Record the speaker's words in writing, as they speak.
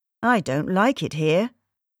"I don't like it here,"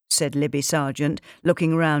 said Libby Sargent,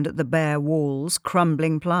 looking round at the bare walls,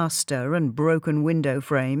 crumbling plaster and broken window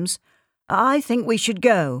frames. "I think we should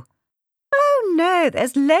go." "Oh, no,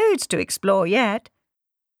 there's loads to explore yet."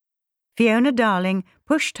 Fiona Darling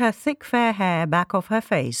pushed her thick fair hair back off her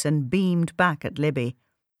face and beamed back at Libby.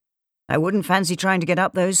 "I wouldn't fancy trying to get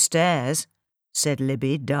up those stairs," said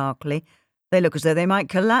Libby darkly. "They look as though they might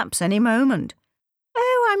collapse any moment."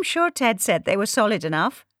 "Oh, I'm sure Ted said they were solid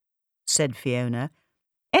enough," said Fiona.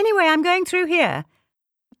 "Anyway, I'm going through here.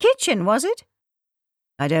 Kitchen, was it?"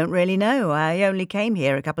 "I don't really know. I only came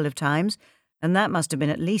here a couple of times, and that must have been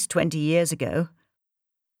at least 20 years ago."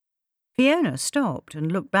 Fiona stopped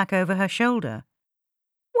and looked back over her shoulder.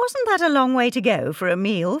 "Wasn't that a long way to go for a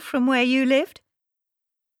meal from where you lived?"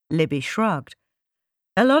 Libby shrugged.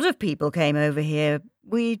 "A lot of people came over here.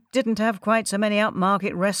 We didn't have quite so many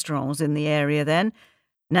upmarket restaurants in the area then.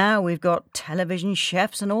 Now we've got television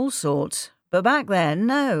chefs and all sorts. But back then,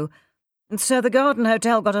 no. So the Garden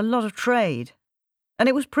Hotel got a lot of trade. And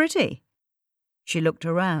it was pretty." She looked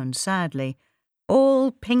around sadly.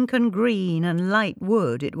 All pink and green and light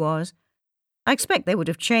wood it was. I expect they would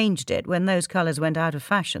have changed it when those colours went out of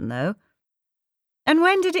fashion, though. "And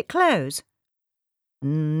when did it close?"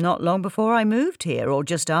 "Not long before I moved here, or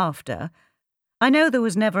just after. I know there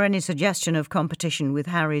was never any suggestion of competition with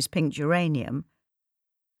Harry's pink geranium.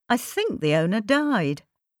 I think the owner died."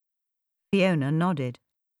 Fiona nodded.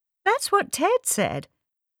 "That's what Ted said.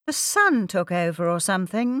 The son took over or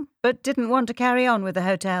something, but didn't want to carry on with the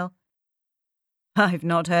hotel." "I've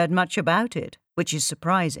not heard much about it, which is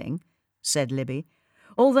surprising," said Libby,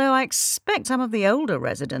 "although I expect some of the older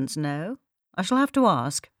residents know. I shall have to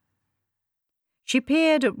ask." She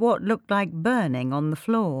peered at what looked like burning on the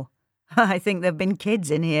floor. "I think there've been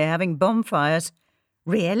kids in here having bonfires."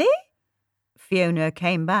 "Really?" Fiona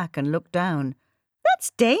came back and looked down.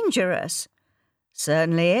 "That's dangerous."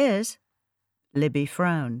 "Certainly is." Libby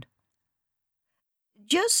frowned.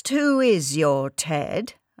 "Just who is your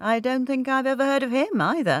Ted? I don't think I've ever heard of him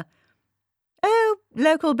either." "Oh,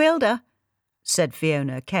 local builder," said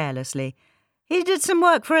Fiona carelessly. "He did some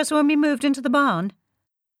work for us when we moved into the barn."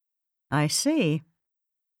 "I see."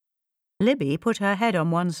 Libby put her head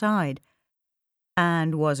on one side.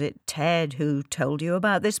 "And was it Ted who told you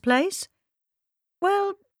about this place?"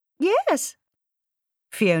 "Well, yes."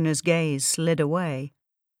 Fiona's gaze slid away.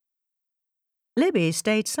 Libby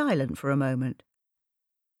stayed silent for a moment.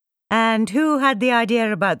 "And who had the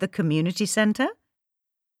idea about the community centre?"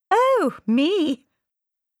 "Oh, me."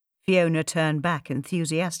 Fiona turned back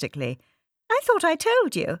enthusiastically. "I thought I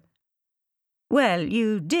told you." "Well,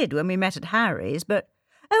 you did when we met at Harry's, but—"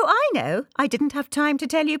 "Oh, I know. I didn't have time to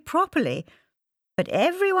tell you properly. But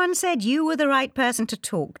everyone said you were the right person to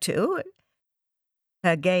talk to."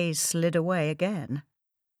 Her gaze slid away again.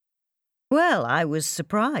 "Well, I was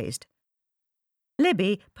surprised."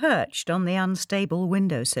 Libby perched on the unstable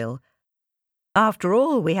windowsill. "After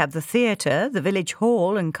all, we have the theatre, the village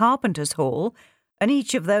hall and Carpenter's Hall, and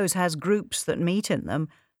each of those has groups that meet in them.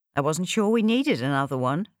 I wasn't sure we needed another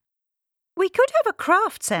one." "We could have a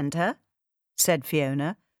craft centre," said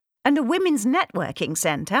Fiona, "and a women's networking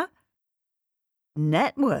centre."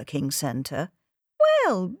 "Networking centre?"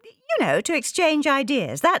 "Well, to exchange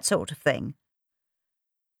ideas, that sort of thing."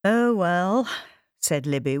 "Oh, well," said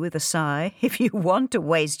Libby with a sigh, "if you want to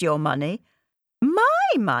waste your money." "My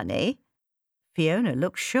money?" Fiona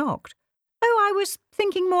looked shocked. "Oh, I was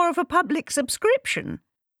thinking more of a public subscription."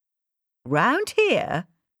 "Round here?"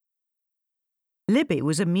 Libby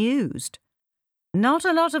was amused. "Not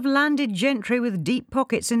a lot of landed gentry with deep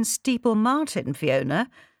pockets in Steeple Martin, Fiona.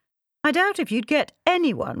 I doubt if you'd get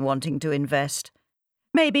anyone wanting to invest.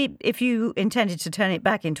 Maybe if you intended to turn it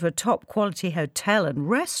back into a top-quality hotel and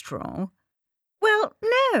restaurant." "Well,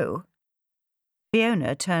 no."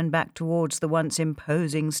 Fiona turned back towards the once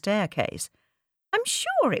imposing staircase. "I'm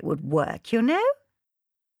sure it would work,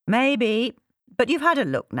 "Maybe, but you've had a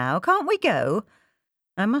look now. Can't we go?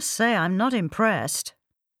 I must say I'm not impressed."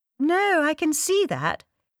 "No, I can see that.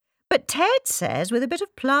 But Ted says with a bit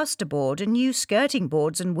of plasterboard and new skirting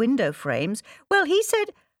boards and window frames, well, he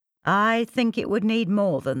said—" "I think it would need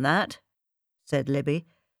more than that," said Libby.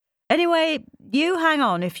 "Anyway, you hang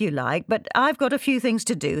on if you like, but I've got a few things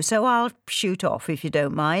to do, so I'll shoot off if you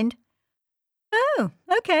don't mind." "Oh,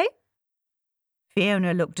 OK."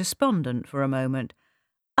 Fiona looked despondent for a moment.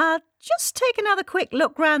 "I'll just take another quick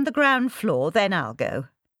look round the ground floor, then I'll go."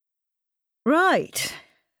 "Right.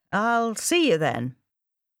 I'll see you then,"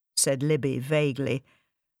 said Libby vaguely,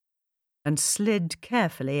 and slid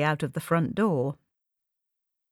carefully out of the front door.